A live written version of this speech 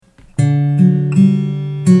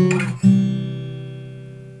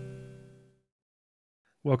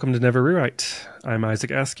Welcome to Never Rewrite. I'm Isaac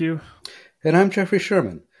Askew. And I'm Jeffrey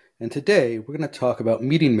Sherman. And today we're going to talk about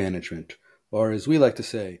meeting management, or as we like to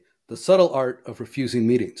say, the subtle art of refusing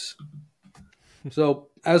meetings. So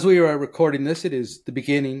as we are recording this, it is the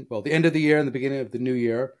end of the year and the beginning of the new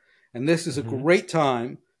year. And this is a great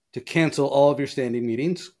time to cancel all of your standing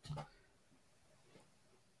meetings.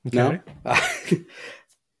 Okay. No?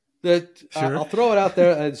 Sure. I'll throw it out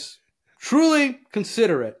there as truly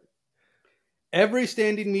consider it. Every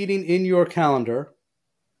standing meeting in your calendar,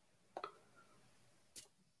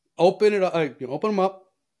 open them up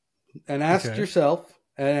and ask yourself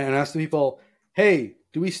and ask the people, hey,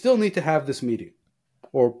 do we still need to have this meeting?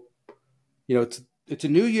 Or, it's a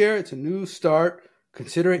new year, it's a new start.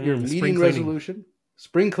 Consider it your meeting resolution.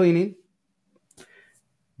 Spring cleaning.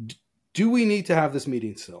 Do we need to have this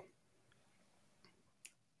meeting still?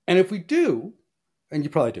 And if we do, and you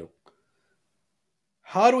probably do,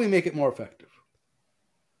 how do we make it more effective?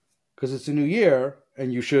 Because it's a new year,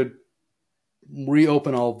 and you should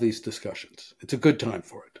reopen all of these discussions. It's a good time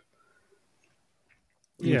for it.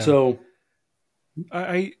 Yeah. And so,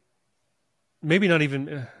 I maybe not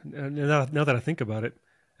even now that I think about it,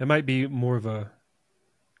 it might be more of a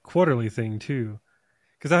quarterly thing too,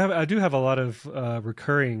 because I do have a lot of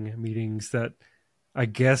recurring meetings that I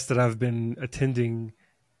guess that I've been attending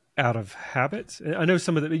out of habit. I know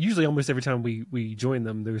some of them. Usually, almost every time we join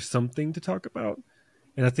them, there's something to talk about.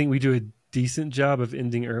 And I think we do a decent job of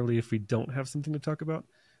ending early if we don't have something to talk about.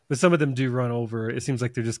 But some of them do run over. It seems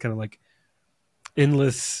like they're just kind of like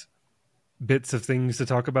endless bits of things to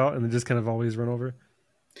talk about, and they just kind of always run over.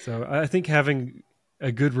 So I think having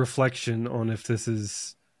a good reflection on if this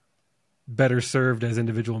is better served as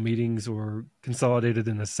individual meetings or consolidated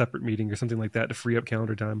in a separate meeting or something like that to free up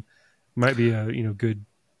calendar time might be a good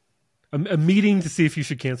a meeting to see if you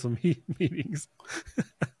should cancel meetings.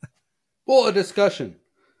 Well, a discussion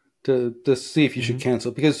to see if you should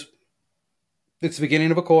cancel, because it's the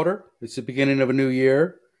beginning of a quarter. It's the beginning of a new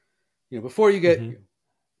year. Before you get,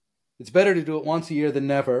 it's better to do it once a year than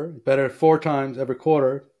never. Better 4 times every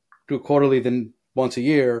quarter, do it quarterly than once a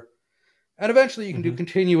year. And eventually you can do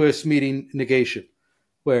continuous meeting negation,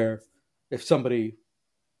 where if somebody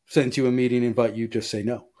sends you a meeting invite, you just say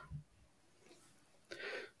no.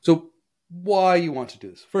 So why you want to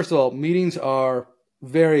do this? First of all, meetings are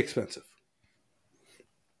very expensive.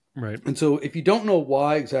 Right. And so if you don't know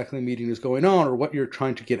why exactly the meeting is going on or what you're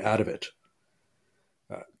trying to get out of it,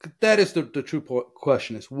 that is the true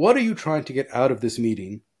question is, what are you trying to get out of this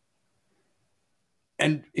meeting?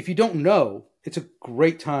 And if you don't know, it's a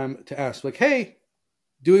great time to ask, like, hey,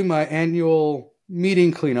 doing my annual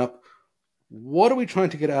meeting cleanup, what are we trying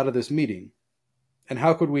to get out of this meeting? And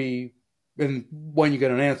how could we, and when you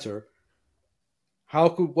get an answer, how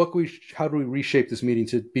do we reshape this meeting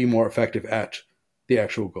to be more effective at the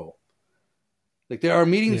actual goal? Like, there are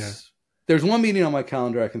meetings, There's one meeting on my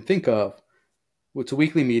calendar I can think of. It's a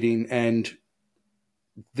weekly meeting, and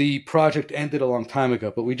the project ended a long time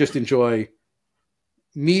ago, but we just enjoy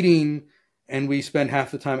meeting, and we spend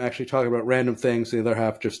half the time actually talking about random things, the other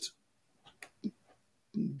half just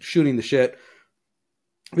shooting the shit,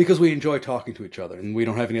 because we enjoy talking to each other, and we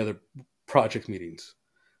don't have any other project meetings.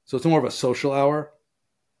 So it's more of a social hour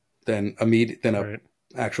than a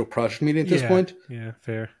actual project meeting at this point. Yeah,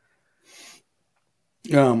 fair.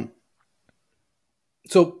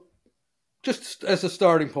 So just as a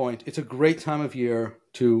starting point, it's a great time of year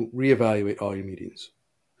to reevaluate all your meetings.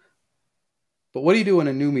 But what do you do when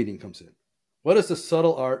a new meeting comes in? What is the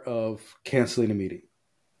subtle art of canceling a meeting?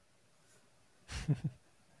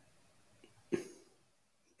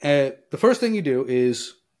 The first thing you do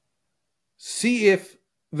is see if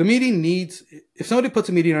the meeting if somebody puts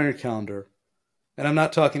a meeting on your calendar, and I'm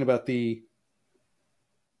not talking about the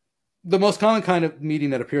most common kind of meeting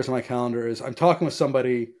that appears on my calendar is I'm talking with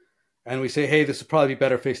somebody and we say, hey, this would probably be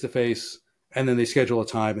better face-to-face, and then they schedule a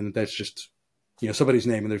time, and that's just somebody's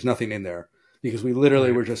name, and there's nothing in there because we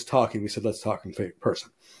literally were just talking. We said, let's talk in person.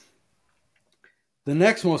 The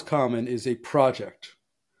next most common is a project.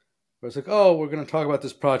 Where it's like, oh, we're going to talk about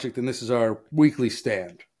this project, and this is our weekly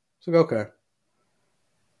stand. It's like, okay.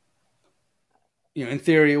 In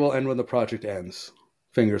theory, it will end when the project ends.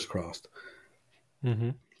 Fingers crossed.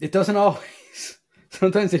 It doesn't always.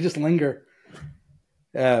 Sometimes they just linger.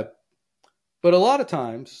 But a lot of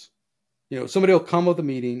times, somebody will come with a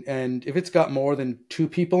meeting, and if it's got more than 2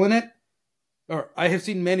 people in it, or I have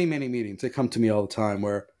seen many, many meetings that come to me all the time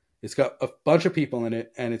where it's got a bunch of people in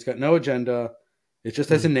it, and it's got no agenda. It just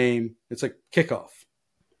has a name. It's like kickoff.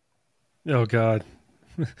 Oh, God.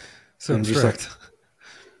 So abstract.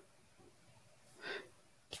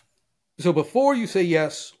 So before you say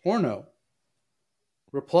yes or no,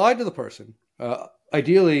 reply to the person.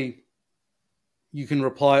 Ideally, you can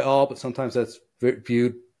reply all, but sometimes that's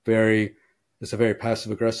viewed as a very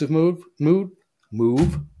passive aggressive move. Maybe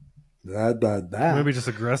just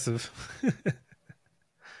aggressive.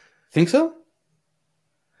 Think so?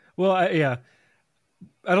 Well, yeah,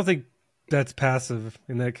 I don't think that's passive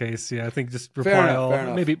in that case. Yeah, I think just reply Fair enough, all. fair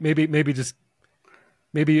enough.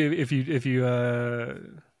 Maybe if you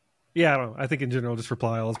yeah, I don't know. I think in general, just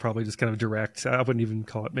reply all is probably just kind of direct. I wouldn't even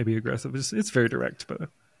call it maybe aggressive. It's very direct, but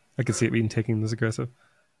I could see it being taken as aggressive.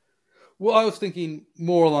 Well, I was thinking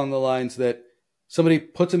more along the lines that somebody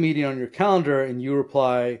puts a meeting on your calendar and you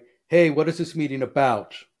reply, "Hey, what is this meeting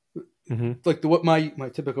about?" Mm-hmm. Like what my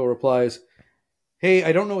typical reply is, "Hey,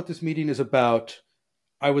 I don't know what this meeting is about.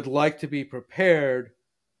 I would like to be prepared.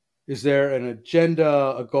 Is there an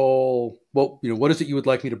agenda, a goal? Well, what is it you would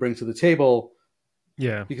like me to bring to the table?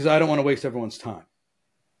 Yeah. Because I don't want to waste everyone's time."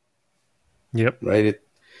 Yep. Right?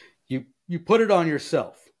 You put it on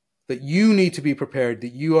yourself that you need to be prepared,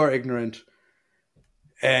 that you are ignorant,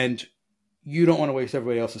 and you don't want to waste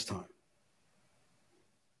everybody else's time.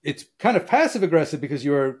 It's kind of passive aggressive because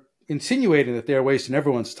you're insinuating that they're wasting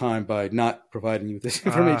everyone's time by not providing you with this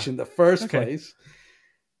information in the first place.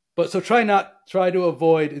 But so try to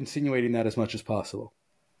avoid insinuating that as much as possible.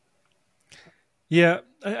 Yeah,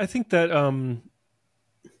 I think that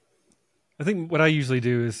I think what I usually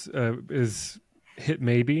do is hit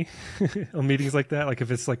maybe on meetings like that. Like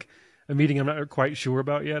if it's like a meeting I'm not quite sure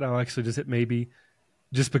about yet, I'll actually just hit maybe,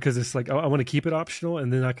 just because it's like I want to keep it optional,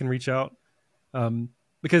 and then I can reach out.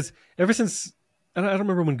 Because ever since I don't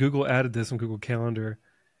remember when Google added this on Google Calendar,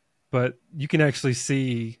 but you can actually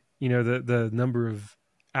see the number of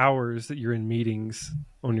hours that you're in meetings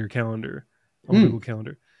on your calendar on Google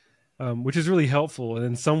Calendar. Which is really helpful. And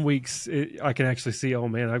then some weeks I can actually see, oh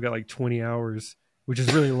man, I've got like 20 hours, which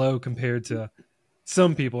is really low compared to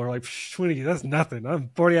some people are like 20. That's nothing. I'm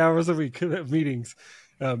 40 hours a week at meetings.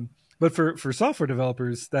 But for software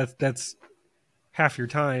developers, that's half your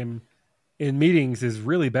time in meetings is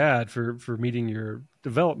really bad for meeting your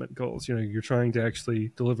development goals. You're trying to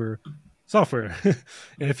actually deliver software.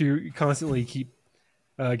 And if you constantly keep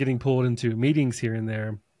getting pulled into meetings here and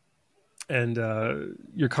there, and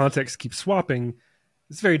your context keeps swapping,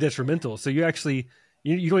 it's very detrimental. So you actually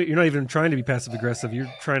you're not even trying to be passive aggressive.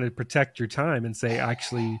 You're trying to protect your time and say,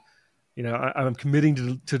 actually, I'm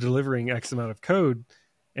committing to delivering X amount of code,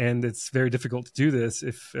 and it's very difficult to do this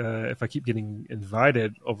if I keep getting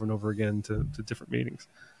invited over and over again to different meetings.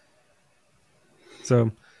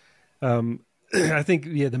 So I think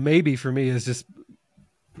the maybe for me is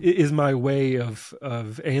my way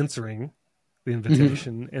of answering the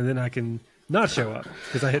invitation, and then I can not show up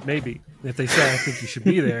because I hit maybe. And if they say I think you should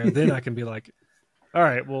be there, then I can be like, all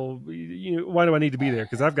right, well, why do I need to be there?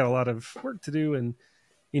 Because I've got a lot of work to do, and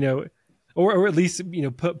or at least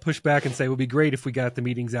push back and say it would be great if we got the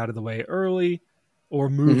meetings out of the way early, or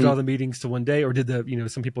moved all the meetings to one day, or did the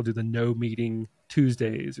some people do the no meeting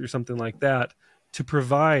Tuesdays or something like that to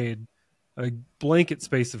provide a blanket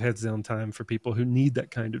space of heads down time for people who need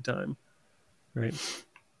that kind of time, right?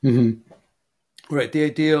 Right. The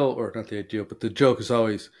ideal, or not the ideal, but the joke is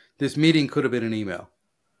always, this meeting could have been an email.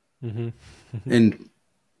 And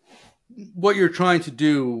what you're trying to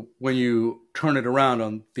do when you turn it around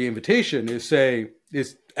on the invitation is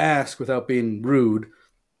ask without being rude,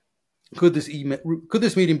 could this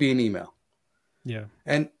meeting be an email? Yeah.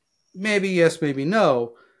 And maybe yes, maybe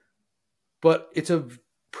no, but it's a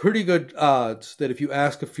pretty good odds that if you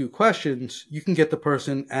ask a few questions, you can get the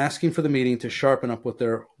person asking for the meeting to sharpen up what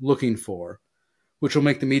they're looking for, which will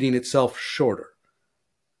make the meeting itself shorter.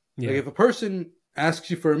 Yeah. Like if a person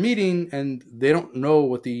asks you for a meeting and they don't know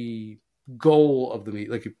what the goal of the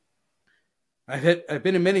meeting, like I've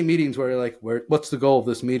been in many meetings where you're like, what's the goal of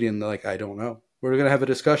this meeting? And they're like, I don't know. We're going to have a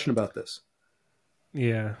discussion about this.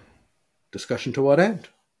 Yeah. Discussion to what end?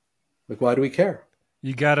 Like, why do we care?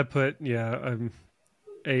 You got to put, a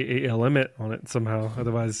limit on it somehow.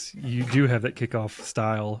 Otherwise, you do have that kickoff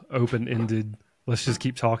style, open-ended, let's just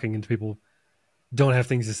keep talking until people don't have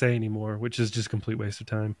things to say anymore, which is just a complete waste of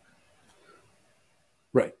time.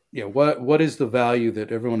 Right. Yeah. What is the value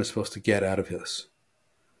that everyone is supposed to get out of this?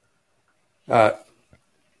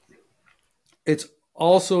 It's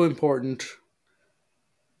also important,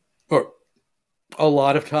 or a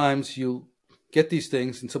lot of times you get these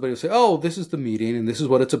things and somebody will say, oh, this is the meeting and this is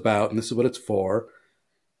what it's about and this is what it's for.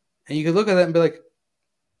 And you can look at that and be like,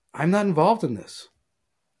 I'm not involved in this.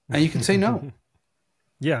 And you can say no.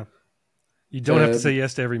 Yeah. You don't have to say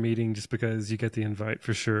yes to every meeting just because you get the invite,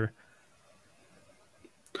 for sure.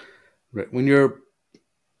 Right. When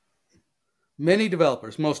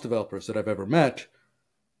most developers that I've ever met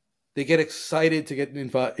they get excited to get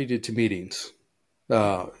invited to meetings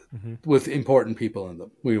Mm-hmm. with important people in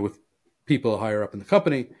them, with people higher up in the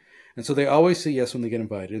company. And so they always say yes when they get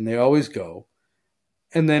invited, and they always go.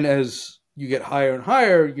 And then as you get higher and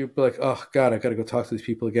higher, you're like, oh, God, I got to go talk to these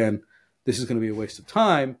people again. This is going to be a waste of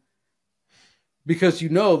time. Because you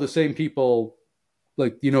know the same people,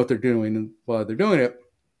 like, you know what they're doing while they're doing it.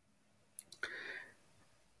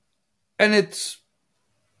 And it's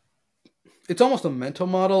almost a mental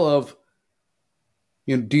model of,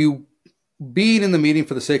 do you being in the meeting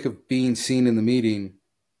for the sake of being seen in the meeting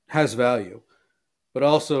has value, but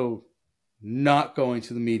also not going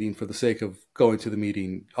to the meeting for the sake of going to the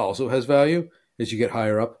meeting also has value as you get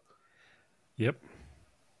higher up. Yep.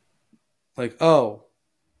 Like, oh,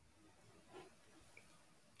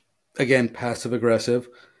 again, passive aggressive.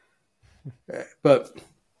 But,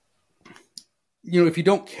 if you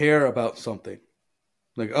don't care about something,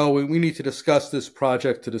 like, oh, we need to discuss this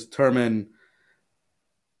project to determine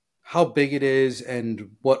how big it is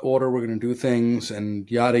and what order we're going to do things and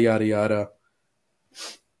yada, yada, yada.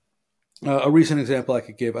 A recent example I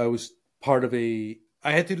could give, I was part of I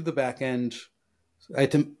had to do the back end. I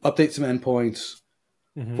had to update some endpoints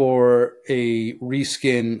for a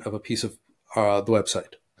reskin of a piece of the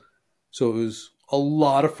website. So it was a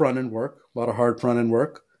lot of front-end work, a lot of hard front-end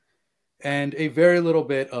work, and a very little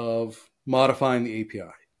bit of modifying the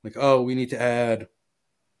API. Like, oh, we need to add,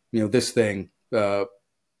 this thing,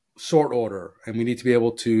 sort order, and we need to be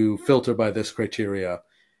able to filter by this criteria,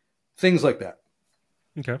 things like that.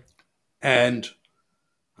 Okay. And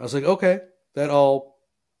I was like, okay, that all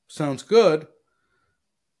sounds good.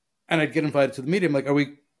 And I'd get invited to the meeting. I'm like, are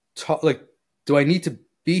we do I need to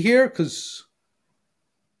be here? Because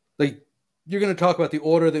you're going to talk about the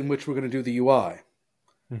order in which we're going to do the UI.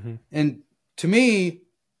 Mm-hmm. And to me,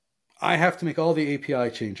 I have to make all the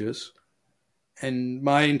API changes. And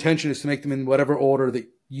my intention is to make them in whatever order that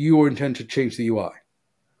you intend to change the UI.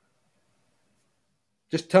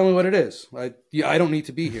 Just tell me what it is. I don't need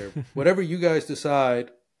to be here. Whatever you guys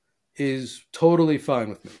decide is totally fine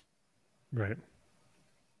with me. Right.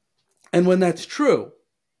 And when that's true,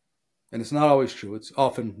 and it's not always true, it's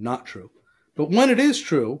often not true, but when it is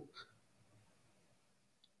true,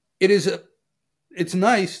 it's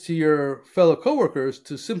nice to your fellow coworkers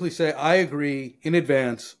to simply say, I agree in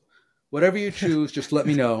advance. Whatever you choose, just let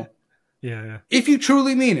me know. Yeah. If you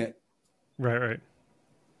truly mean it. Right.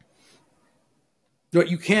 But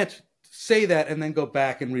you can't say that and then go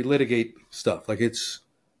back and relitigate stuff. Like, it's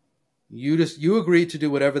you agreed to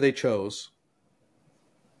do whatever they chose.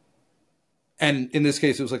 And in this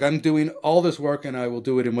case, it was like, I'm doing all this work and I will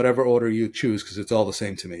do it in whatever order you choose because it's all the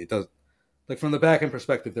same to me. It does, like, from the back end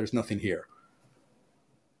perspective, there's nothing here.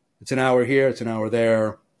 It's an hour here, it's an hour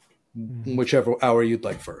there, whichever hour you'd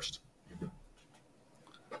like first.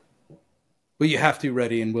 But you have to be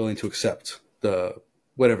ready and willing to accept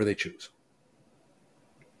whatever they choose.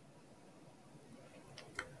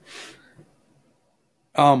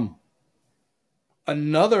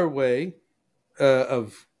 Another way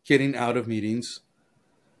of getting out of meetings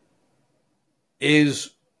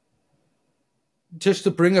is just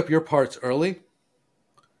to bring up your parts early.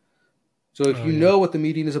 So if you know what the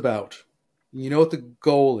meeting is about, you know what the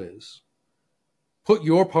goal is, put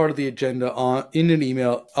your part of the agenda in an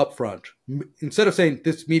email up front. Instead of saying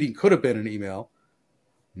this meeting could have been an email,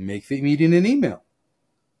 make the meeting an email.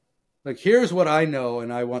 Like, here's what I know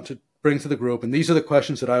and I want to bring to the group, and these are the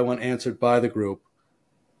questions that I want answered by the group.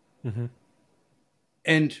 Mm-hmm.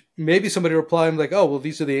 And maybe somebody will reply and be like, oh, well,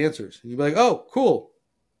 these are the answers. And you'll be like, oh, cool.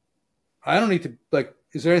 I don't need to,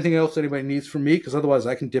 is there anything else anybody needs from me? Because otherwise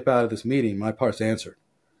I can dip out of this meeting. My part's answered.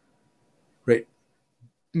 Right?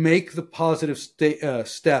 Make the positive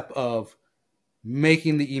step of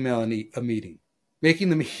making the email a meeting. Making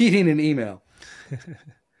the meeting an email.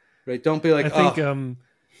 Right? Don't be like, I think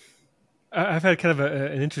I've had kind of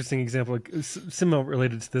an interesting example, similar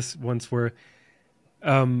related to this once, where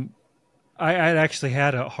I actually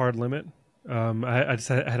had a hard limit. I just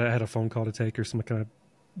had a phone call to take or some kind of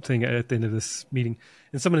thing at the end of this meeting,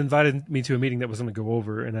 and someone invited me to a meeting that was going to go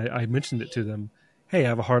over, and I mentioned it to them. Hey, I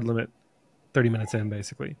have a hard limit, 30 minutes in,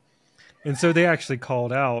 basically. And so they actually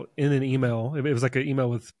called out in an email. It was like an email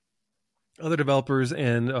with other developers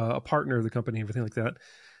and a partner of the company, everything like that.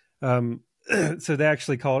 So they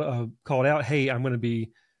actually called out, hey, I'm going to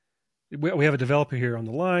be, we have a developer here on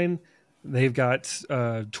the line. They've got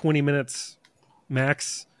 20 minutes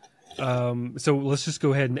max. So let's just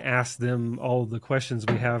go ahead and ask them all the questions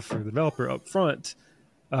we have for the developer up front,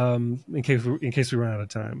 in case we run out of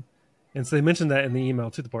time. And so they mentioned that in the email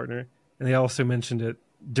to the partner, and they also mentioned it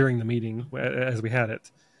during the meeting as we had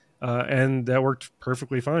it. and that worked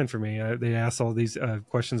perfectly fine for me. They asked all these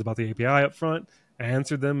questions about the API up front. I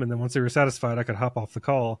answered them, and then once they were satisfied, I could hop off the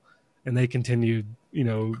call, and they continued,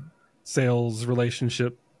 sales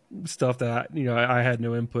relationship stuff that I had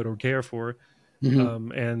no input or care for,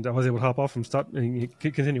 and I was able to hop off and stop and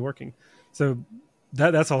continue working. So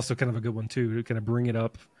that's also kind of a good one too, to kind of bring it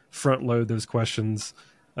up, front load those questions,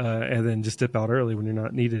 and then just dip out early when you're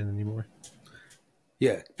not needed anymore.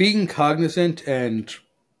 Yeah, being cognizant and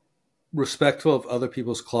respectful of other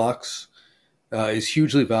people's clocks is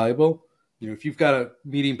hugely valuable. If you've got a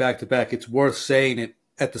meeting back to back, it's worth saying it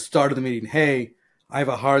at the start of the meeting. Hey, I have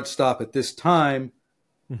a hard stop at this time,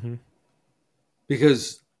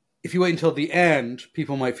 because if you wait until the end,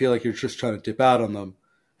 people might feel like you're just trying to dip out on them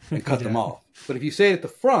and cut them off. But if you say it at the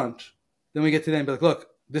front, then we get to the end and be like, look,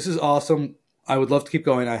 this is awesome. I would love to keep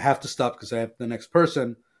going. I have to stop because I have the next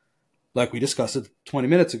person, like we discussed it 20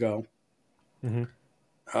 minutes ago. I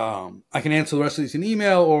can answer the rest of these in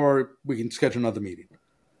email, or we can schedule another meeting.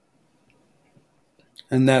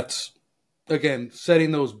 And that's, again,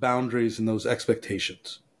 setting those boundaries and those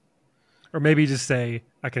expectations. Or maybe just say,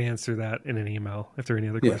 I can answer that in an email if there are any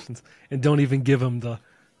other questions. And don't even give them the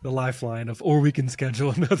lifeline of, or we can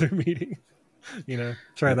schedule another meeting.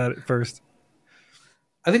 Try that at first.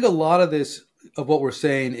 I think a lot of this, of what we're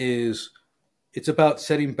saying, is it's about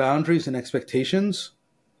setting boundaries and expectations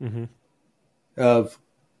of,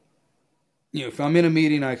 if I'm in a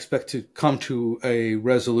meeting, I expect to come to a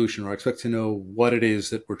resolution, or I expect to know what it is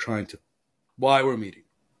that we're why we're meeting.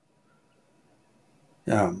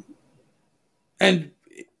 And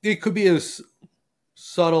it could be as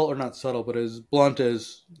subtle, or not subtle, but as blunt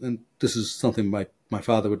as, and this is something my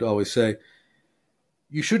father would always say,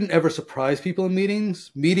 you shouldn't ever surprise people in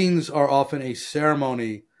meetings. Meetings are often a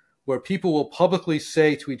ceremony where people will publicly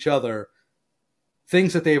say to each other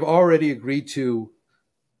things that they've already agreed to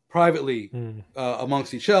privately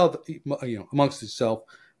amongst each other, amongst itself.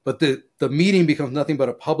 But the meeting becomes nothing but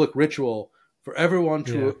a public ritual for everyone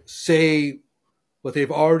to say what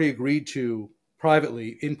they've already agreed to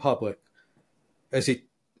privately in public, as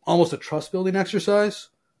almost a trust building exercise.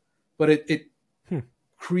 But it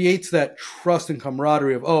creates that trust and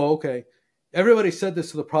camaraderie of, oh, okay, everybody said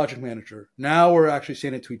this to the project manager. Now we're actually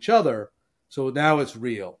saying it to each other. So now it's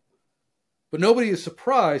real. But nobody is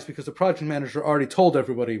surprised because the project manager already told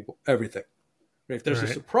everybody everything. If there's a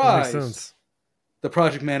surprise, the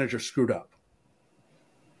project manager screwed up.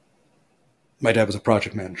 My dad was a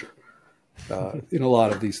project manager in a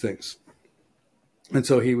lot of these things. And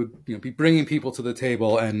so he would be bringing people to the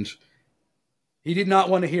table, and he did not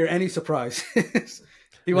want to hear any surprises.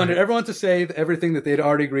 He wanted everyone to say everything that they'd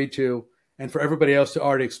already agreed to, and for everybody else to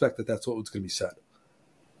already expect that that's what was going to be said.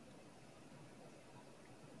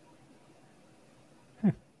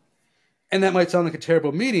 And that might sound like a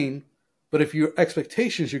terrible meeting, but if your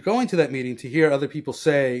expectations, you're going to that meeting to hear other people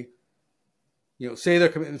say their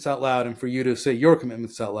commitments out loud, and for you to say your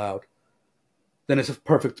commitments out loud, then it's a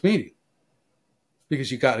perfect meeting because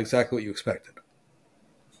you got exactly what you expected.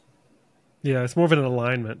 Yeah, it's more of an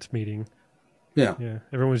alignment meeting. Yeah.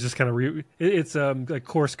 Everyone's just kind of it's like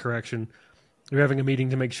course correction. You're having a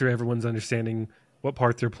meeting to make sure everyone's understanding what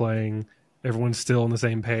part they're playing, everyone's still on the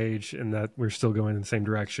same page, and that we're still going in the same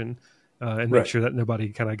direction, and make sure that nobody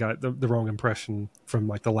kind of got the wrong impression from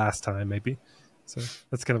like the last time, maybe. So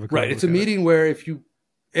that's kind of a cool It's a meeting where if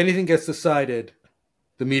anything gets decided,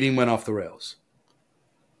 the meeting went off the rails.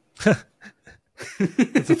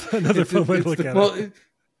 It's another fun way to look at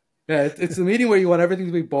it. It's the meeting where you want everything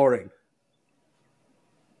to be boring.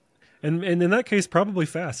 And in that case, probably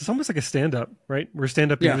fast. It's almost like a stand-up, right? Where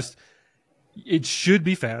stand-up, it should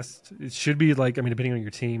be fast. It should be like, depending on your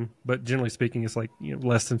team, but generally speaking, it's like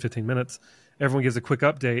less than 15 minutes. Everyone gives a quick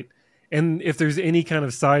update. And if there's any kind of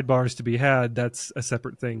sidebars to be had, that's a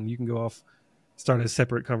separate thing. You can go off, start a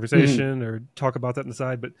separate conversation or talk about that on the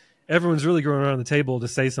side. But everyone's really going around the table to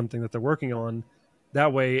say something that they're working on.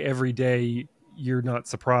 That way, every day, you're not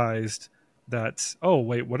surprised that, oh,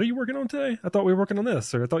 wait, what are you working on today? I thought we were working on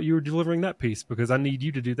this, or I thought you were delivering that piece because I need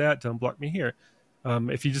you to do that to unblock me here.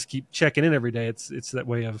 If you just keep checking in every day, it's that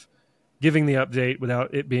way of giving the update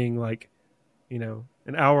without it being like,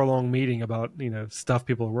 an hour-long meeting about, stuff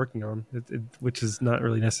people are working on, which is not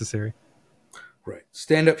really necessary. Right.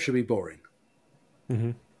 Stand-up should be boring.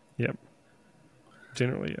 Mm-hmm. Yep.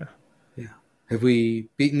 Generally, yeah. Yeah. Have we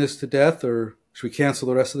beaten this to death, or should we cancel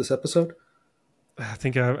the rest of this episode? I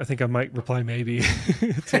think I might reply maybe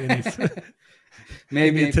to any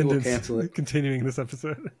maybe we'll cancel it. Continuing this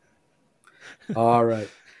episode. All right.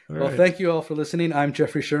 Thank you all for listening. I'm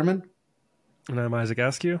Jeffrey Sherman. And I'm Isaac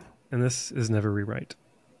Askew, and this is Never Rewrite.